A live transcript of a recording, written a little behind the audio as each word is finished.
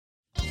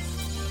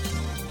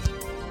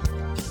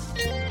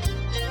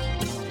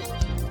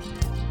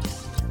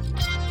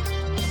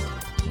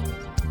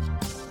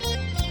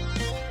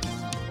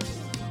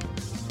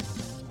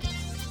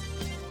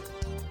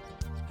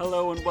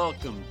Hello and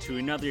welcome to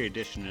another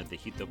edition of the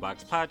Heat the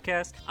Box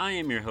podcast. I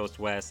am your host,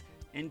 Wes,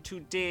 and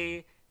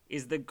today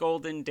is the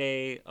golden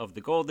day of the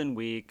golden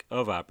week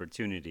of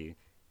opportunity.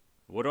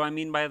 What do I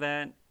mean by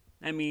that?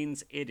 That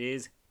means it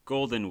is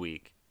Golden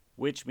Week,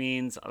 which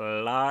means a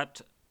lot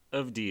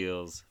of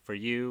deals for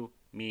you,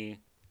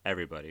 me,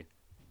 everybody.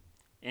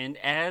 And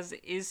as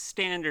is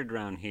standard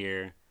around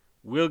here,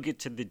 we'll get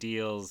to the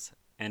deals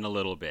in a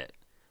little bit.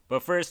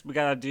 But first, we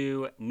gotta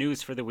do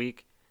news for the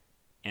week.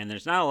 And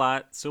there's not a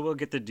lot, so we'll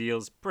get the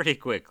deals pretty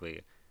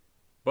quickly.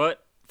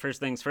 But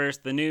first things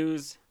first, the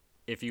news.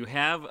 If you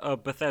have a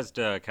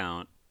Bethesda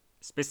account,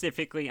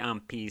 specifically on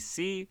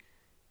PC,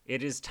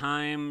 it is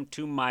time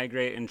to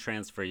migrate and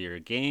transfer your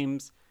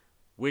games,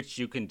 which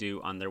you can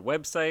do on their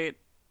website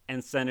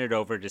and send it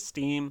over to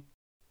Steam.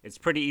 It's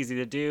pretty easy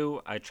to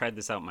do. I tried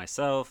this out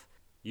myself.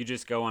 You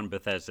just go on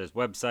Bethesda's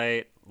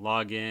website,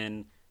 log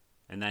in,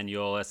 and then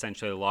you'll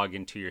essentially log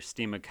into your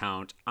Steam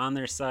account on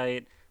their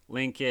site,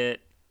 link it,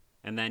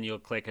 and then you'll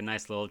click a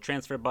nice little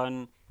transfer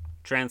button,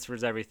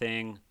 transfers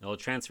everything, it'll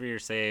transfer your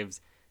saves.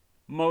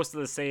 Most of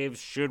the saves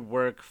should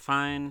work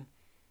fine.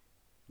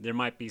 There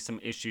might be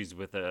some issues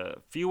with a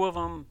few of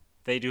them.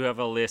 They do have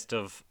a list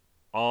of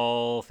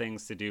all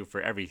things to do for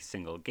every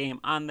single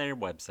game on their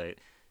website,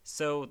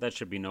 so that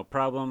should be no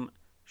problem.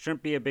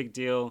 Shouldn't be a big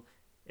deal.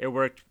 It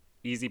worked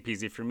easy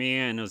peasy for me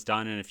and it was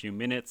done in a few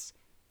minutes.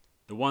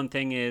 The one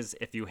thing is,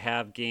 if you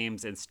have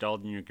games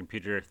installed in your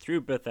computer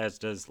through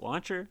Bethesda's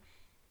launcher,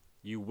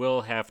 you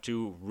will have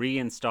to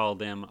reinstall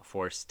them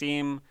for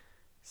Steam,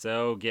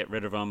 so get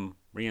rid of them,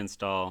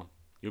 reinstall,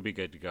 you'll be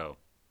good to go.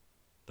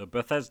 The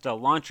Bethesda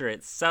launcher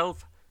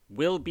itself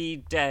will be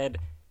dead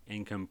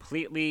and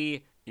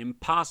completely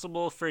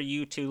impossible for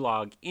you to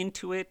log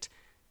into it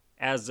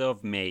as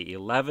of May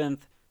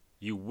 11th.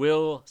 You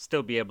will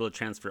still be able to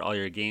transfer all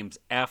your games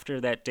after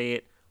that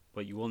date,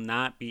 but you will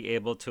not be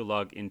able to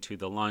log into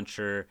the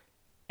launcher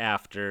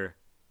after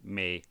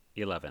May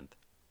 11th,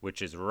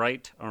 which is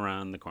right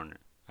around the corner.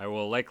 I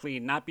will likely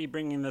not be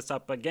bringing this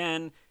up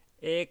again,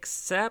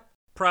 except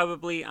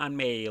probably on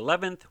May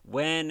 11th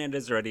when it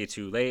is already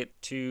too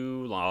late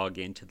to log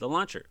into the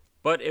launcher.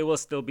 But it will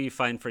still be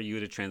fine for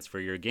you to transfer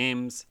your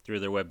games through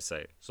their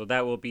website, so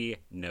that will be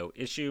no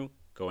issue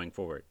going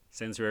forward.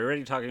 Since we're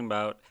already talking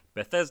about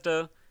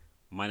Bethesda,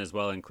 might as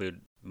well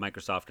include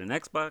Microsoft and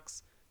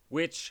Xbox,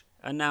 which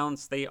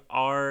announced they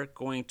are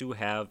going to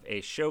have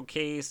a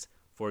showcase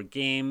for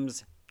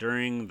games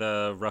during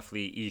the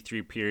roughly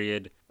E3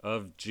 period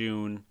of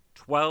June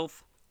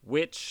 12th,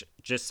 which,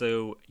 just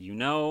so you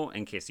know,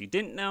 in case you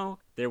didn't know,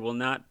 there will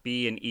not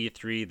be an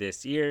E3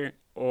 this year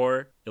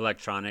or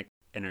Electronic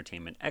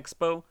Entertainment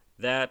Expo.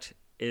 That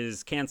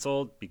is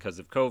canceled because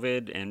of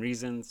COVID and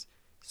reasons,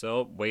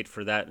 so wait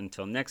for that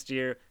until next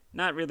year.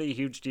 Not really a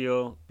huge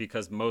deal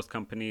because most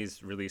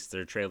companies release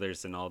their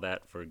trailers and all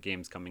that for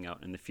games coming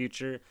out in the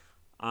future.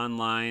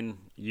 Online,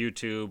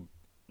 YouTube,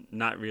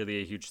 not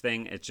really a huge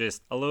thing. It's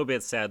just a little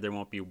bit sad there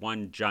won't be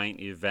one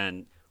giant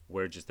event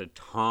where just a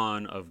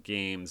ton of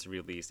games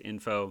release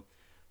info.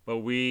 But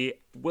we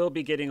will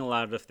be getting a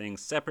lot of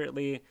things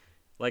separately,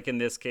 like in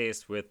this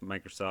case with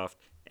Microsoft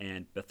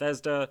and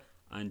Bethesda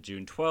on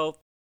June 12th.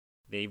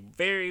 They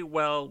very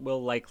well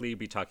will likely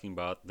be talking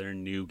about their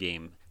new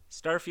game,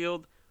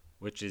 Starfield,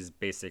 which is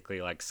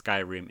basically like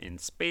Skyrim in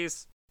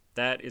space.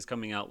 That is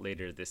coming out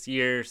later this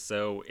year,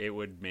 so it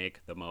would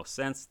make the most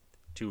sense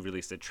to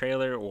release a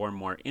trailer or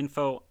more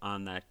info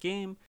on that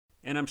game.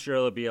 And I'm sure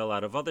there'll be a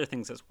lot of other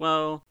things as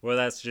well, well,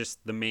 that's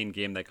just the main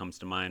game that comes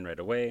to mind right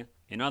away.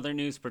 In other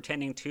news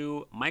pertaining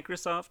to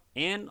Microsoft,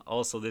 and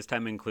also this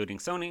time including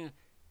Sony,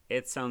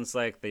 it sounds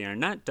like they are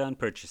not done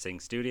purchasing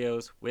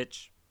studios,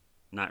 which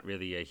not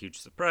really a huge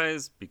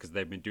surprise because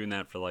they've been doing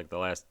that for like the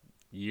last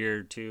year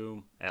or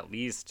two at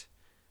least,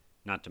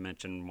 not to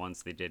mention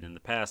ones they did in the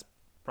past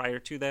prior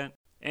to that.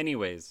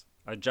 Anyways,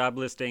 a job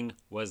listing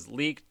was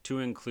leaked to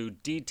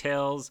include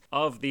details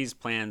of these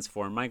plans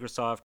for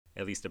Microsoft,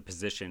 at least a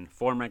position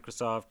for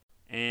Microsoft,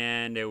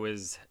 and it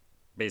was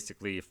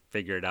basically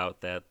figured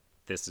out that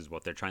this is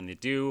what they're trying to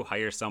do,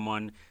 hire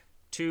someone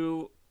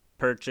to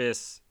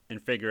purchase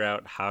and figure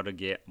out how to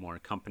get more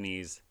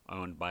companies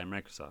owned by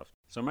Microsoft.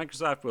 So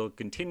Microsoft will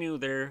continue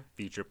their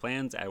future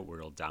plans at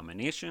world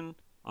domination.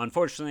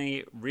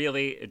 Unfortunately,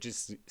 really, it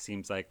just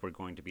seems like we're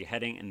going to be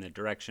heading in the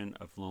direction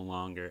of no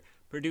longer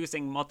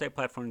producing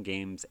multi-platform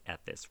games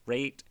at this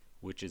rate,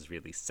 which is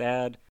really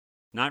sad.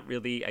 Not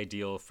really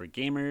ideal for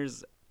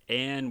gamers,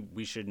 and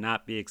we should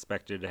not be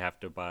expected to have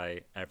to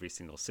buy every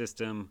single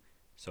system.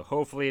 So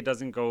hopefully it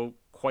doesn't go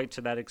quite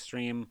to that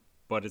extreme,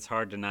 but it's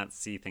hard to not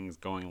see things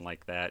going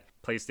like that.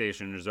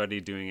 PlayStation is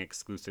already doing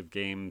exclusive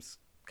games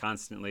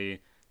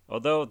constantly,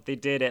 although they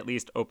did at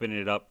least open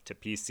it up to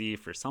PC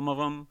for some of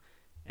them.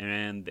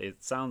 And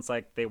it sounds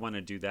like they want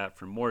to do that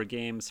for more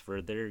games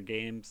for their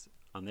games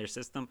on their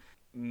system.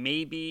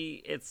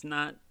 Maybe it's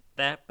not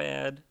that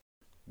bad.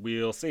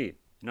 We'll see.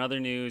 In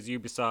other news,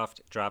 Ubisoft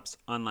drops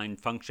online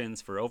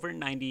functions for over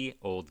 90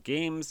 old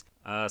games.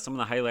 Some of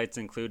the highlights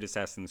include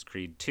Assassin's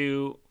Creed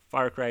 2,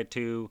 Far Cry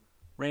 2,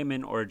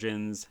 Rayman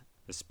Origins,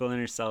 the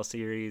Splinter Cell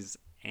series,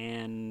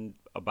 and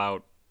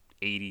about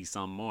 80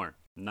 some more.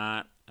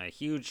 Not a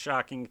huge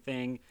shocking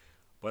thing,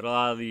 but a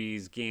lot of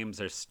these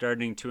games are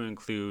starting to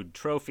include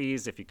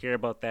trophies, if you care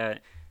about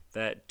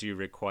that do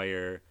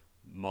require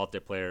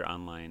multiplayer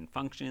online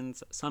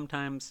functions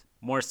sometimes.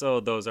 More so,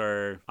 those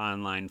are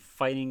online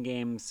fighting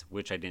games,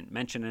 which I didn't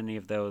mention any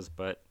of those,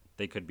 but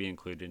they could be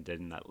included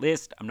in that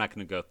list. I'm not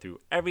going to go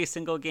through every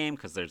single game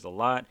because there's a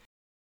lot,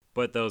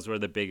 but those were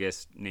the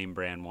biggest name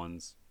brand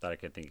ones that I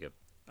could think of.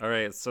 All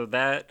right, so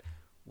that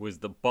was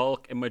the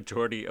bulk and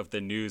majority of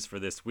the news for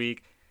this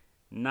week.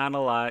 Not a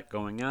lot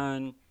going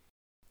on.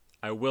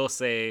 I will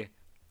say,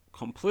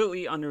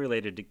 completely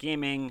unrelated to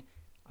gaming,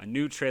 a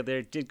new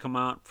trailer did come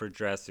out for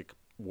Jurassic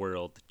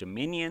World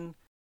Dominion,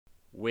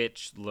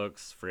 which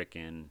looks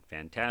freaking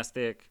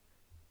fantastic.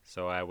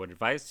 So I would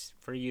advise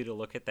for you to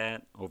look at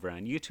that over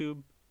on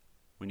YouTube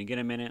when you get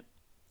a minute.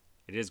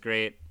 It is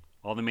great.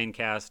 All the main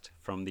cast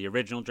from the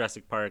original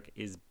Jurassic Park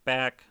is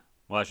back.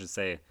 Well, I should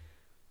say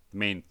the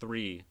main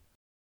three,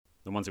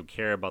 the ones who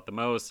care about the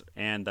most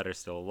and that are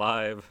still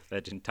alive,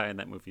 that didn't die in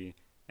that movie.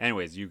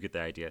 Anyways, you get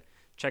the idea.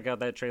 Check out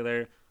that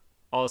trailer.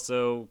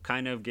 Also,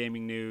 kind of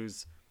gaming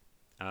news.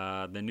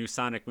 The new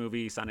Sonic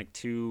movie, Sonic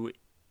 2,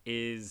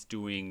 is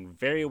doing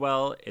very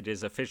well. It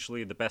is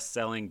officially the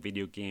best-selling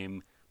video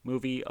game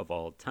movie of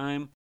all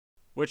time,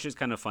 which is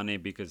kind of funny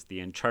because the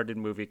Uncharted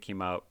movie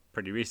came out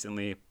pretty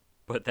recently,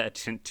 but that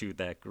didn't do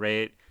that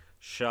great.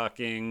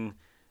 Shocking.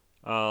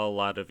 A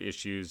lot of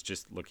issues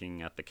just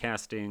looking at the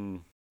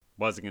casting.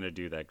 Wasn't going to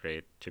do that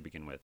great to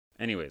begin with.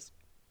 Anyways,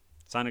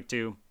 Sonic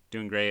 2,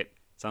 doing great.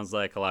 Sounds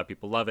like a lot of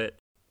people love it.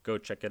 Go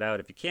check it out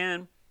if you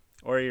can,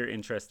 or you're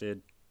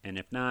interested. And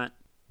if not,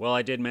 well,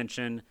 I did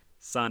mention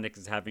Sonic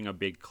is having a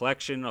big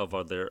collection of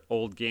other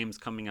old games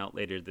coming out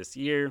later this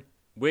year,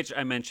 which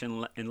I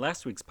mentioned in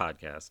last week's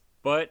podcast.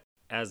 But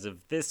as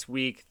of this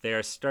week, they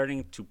are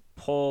starting to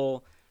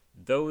pull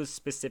those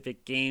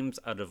specific games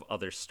out of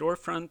other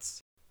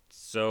storefronts.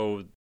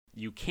 So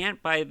you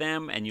can't buy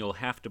them and you'll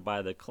have to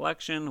buy the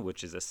collection,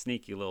 which is a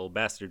sneaky little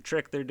bastard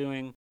trick they're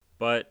doing.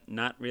 But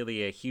not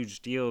really a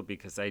huge deal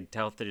because I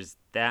doubt there's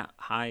that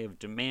high of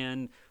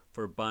demand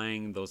for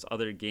buying those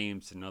other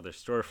games in other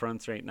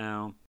storefronts right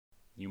now.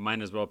 You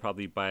might as well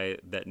probably buy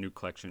that new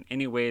collection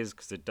anyways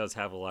because it does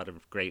have a lot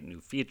of great new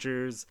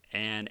features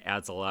and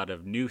adds a lot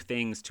of new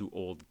things to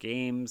old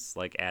games,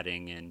 like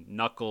adding in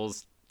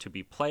Knuckles to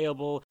be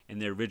playable in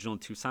the original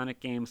two Sonic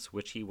games,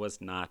 which he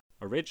was not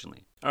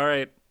originally.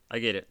 Alright, I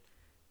get it.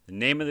 The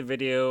name of the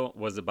video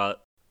was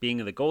about being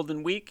in the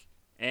Golden Week,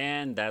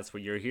 and that's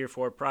what you're here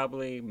for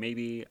probably,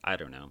 maybe, I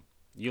don't know.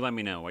 You let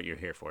me know what you're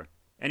here for.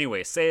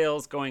 Anyway,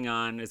 sales going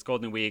on. It's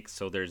Golden Week,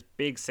 so there's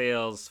big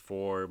sales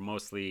for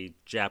mostly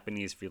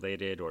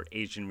Japanese-related or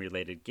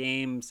Asian-related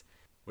games,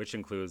 which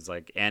includes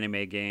like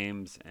anime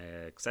games,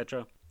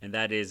 etc. And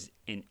that is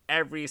in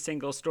every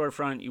single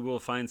storefront you will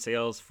find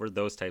sales for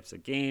those types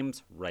of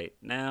games right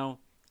now.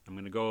 I'm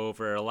going to go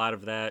over a lot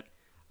of that.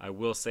 I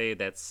will say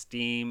that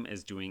Steam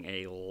is doing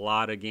a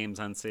lot of games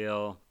on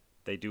sale.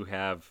 They do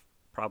have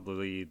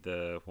probably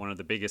one of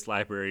the biggest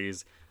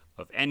libraries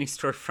of any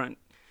storefront,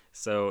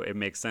 so it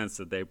makes sense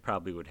that they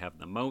probably would have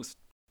the most.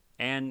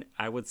 And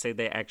I would say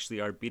they actually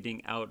are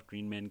beating out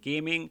Green Man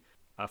Gaming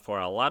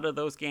for a lot of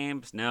those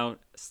games. Now,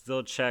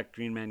 still check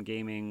Green Man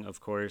Gaming, of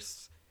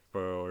course,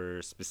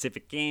 for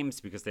specific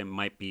games because they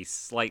might be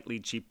slightly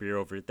cheaper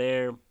over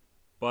there.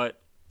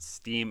 But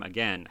Steam,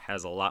 again,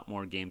 has a lot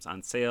more games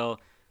on sale,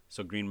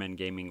 so Green Man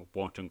Gaming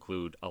won't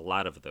include a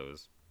lot of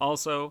those.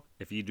 Also,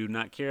 if you do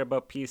not care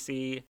about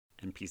PC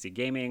and PC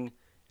gaming,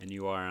 and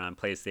you are on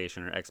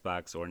PlayStation or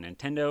Xbox or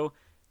Nintendo,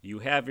 you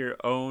have your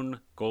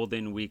own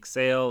Golden Week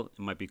sale. It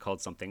might be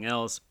called something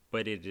else,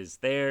 but it is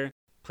there.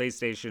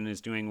 PlayStation is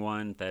doing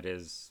one that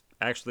has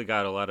actually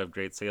got a lot of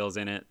great sales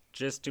in it.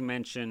 Just to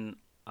mention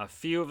a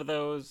few of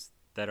those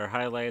that are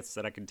highlights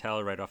that I can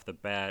tell right off the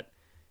bat.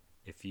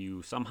 If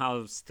you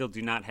somehow still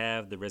do not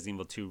have the Resident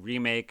Evil 2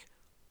 remake,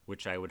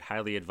 which I would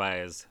highly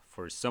advise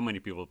for so many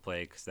people to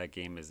play because that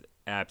game is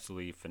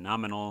absolutely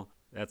phenomenal.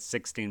 That's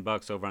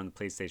 $16 over on the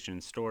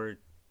PlayStation Store.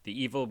 The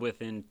Evil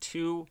Within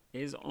 2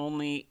 is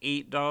only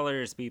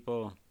 $8,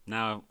 people.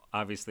 Now,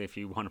 obviously, if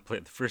you want to play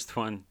the first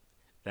one,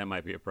 that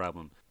might be a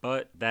problem.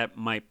 But that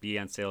might be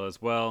on sale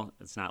as well.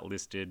 It's not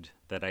listed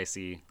that I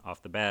see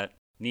off the bat.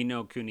 Ni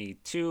no Kuni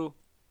 2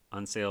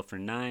 on sale for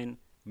 $9.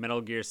 Metal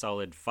Gear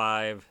Solid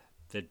 5,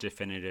 The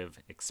Definitive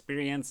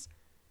Experience,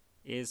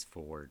 is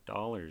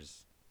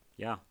 $4.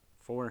 Yeah,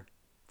 $4.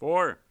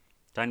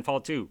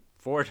 Titanfall 2,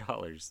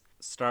 $4.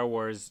 Star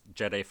Wars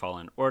Jedi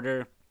Fallen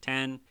Order,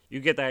 $10.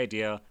 You get the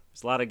idea.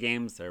 There's a lot of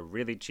games that are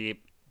really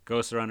cheap.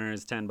 Ghost Runner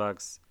is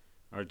 $10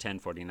 or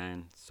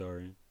 $10.49.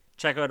 Sorry.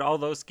 Check out all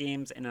those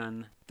games and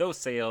on those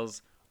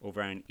sales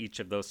over on each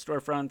of those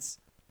storefronts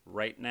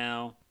right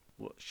now.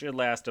 Should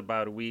last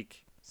about a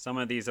week. Some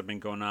of these have been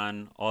going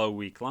on all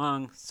week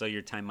long, so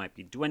your time might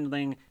be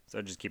dwindling,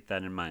 so just keep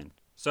that in mind.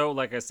 So,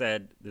 like I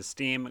said, the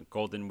Steam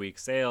Golden Week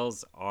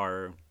sales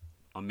are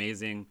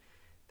amazing.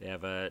 They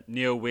have a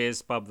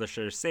NeoWiz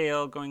publisher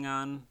sale going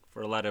on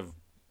for a lot of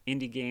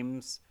indie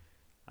games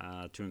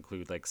to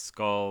include like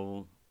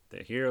Skull,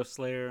 the Hero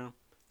Slayer,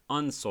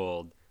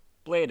 Unsold,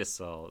 Blade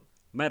Assault,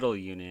 Metal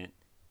Unit,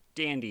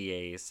 Dandy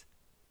Ace,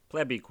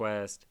 Plebby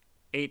Quest,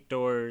 8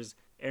 Doors,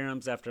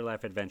 Aram's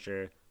Afterlife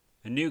Adventure,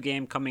 a new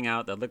game coming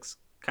out that looks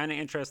kind of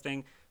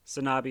interesting,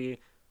 Sanabi,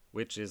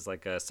 which is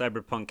like a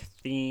cyberpunk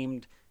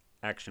themed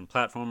action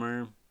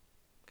platformer,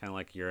 kind of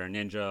like you're a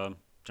ninja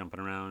jumping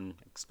around,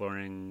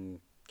 exploring,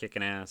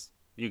 kicking ass.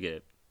 You get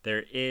it.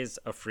 There is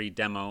a free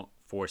demo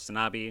for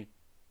Sanabi,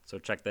 so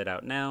check that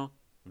out now.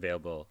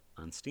 Available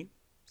on Steam.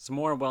 Some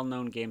more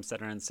well-known games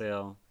that are on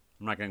sale.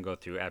 I'm not going to go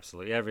through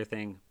absolutely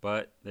everything,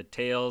 but the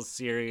Tales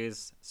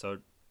series, so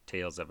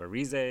Tales of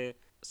Arise,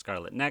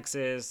 Scarlet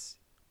Nexus,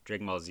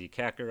 Dragon Ball Z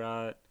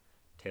Kakarot,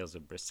 Tales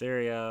of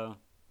Berseria,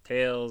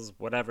 Tales,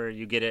 whatever,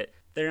 you get it.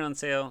 They're on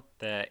sale.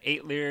 The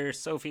 8 Lear,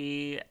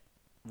 Sophie,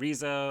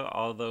 Riza,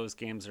 all those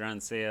games are on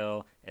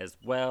sale as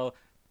well.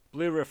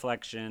 Blue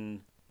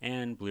Reflection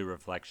and Blue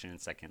Reflection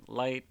Second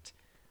Light,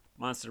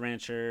 Monster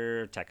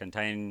Rancher, Attack on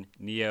Titan,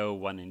 Neo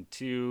 1 and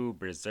 2,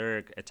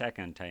 Berserk, Attack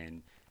on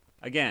Titan.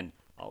 Again,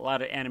 a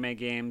lot of anime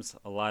games,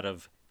 a lot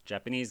of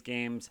Japanese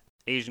games,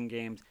 Asian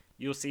games.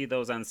 You'll see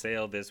those on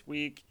sale this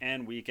week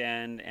and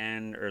weekend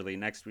and early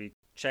next week.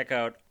 Check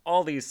out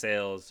all these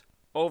sales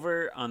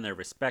over on their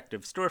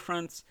respective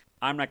storefronts.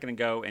 I'm not going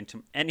to go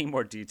into any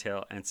more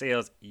detail on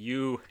sales.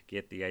 You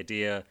get the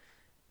idea.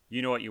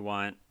 You know what you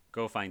want.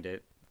 Go find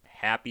it.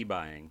 Happy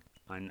buying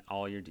on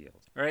all your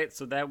deals. All right,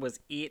 so that was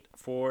it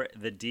for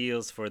the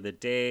deals for the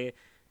day.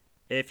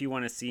 If you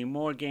want to see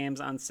more games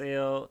on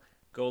sale,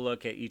 go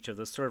look at each of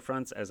the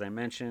storefronts. As I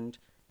mentioned,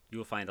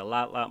 you'll find a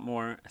lot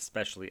more,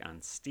 especially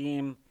on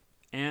Steam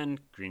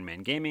and Green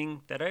Man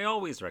Gaming, that I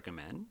always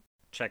recommend.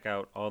 Check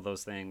out all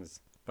those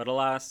things. But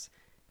alas,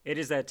 it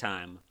is that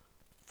time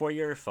for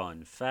your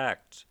fun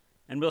fact.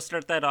 And we'll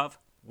start that off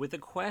with a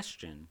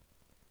question.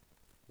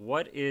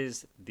 What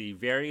is the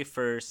very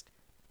first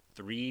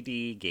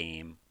 3D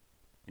game,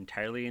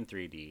 entirely in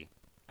 3D,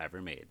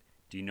 ever made?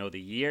 Do you know the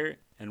year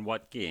and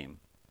what game?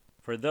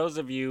 For those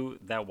of you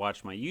that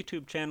watch my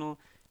YouTube channel,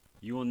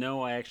 you will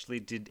know I actually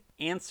did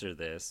answer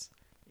this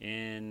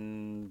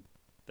in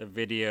the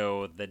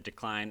video, The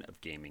Decline of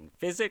Gaming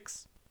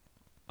Physics,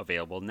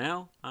 available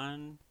now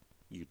on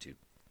YouTube.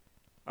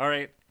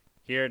 Alright,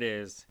 here it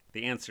is.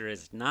 The answer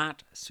is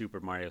not Super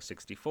Mario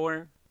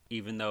 64,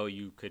 even though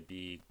you could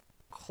be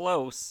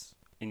close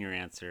in your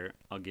answer.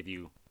 I'll give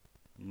you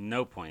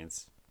no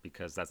points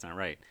because that's not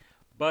right.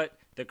 But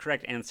the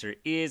correct answer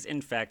is,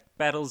 in fact,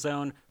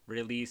 Battlezone,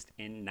 released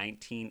in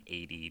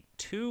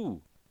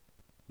 1982.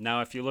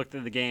 Now, if you looked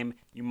at the game,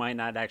 you might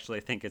not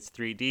actually think it's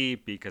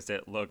 3D because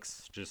it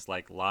looks just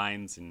like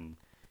lines and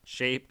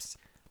shapes.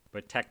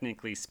 But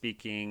technically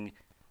speaking,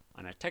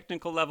 on a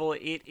technical level,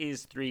 it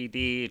is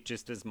 3D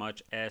just as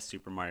much as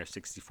Super Mario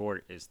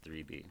 64 is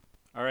 3D.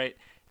 All right,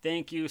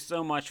 thank you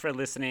so much for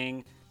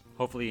listening.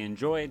 Hopefully you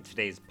enjoyed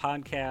today's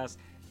podcast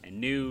and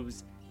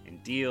news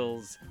and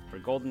deals for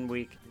Golden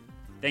Week.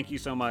 Thank you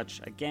so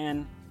much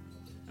again,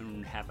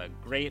 and have a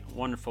great,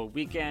 wonderful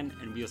weekend,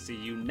 and we'll see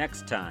you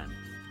next time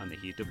on the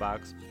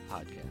Heat2Box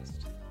podcast.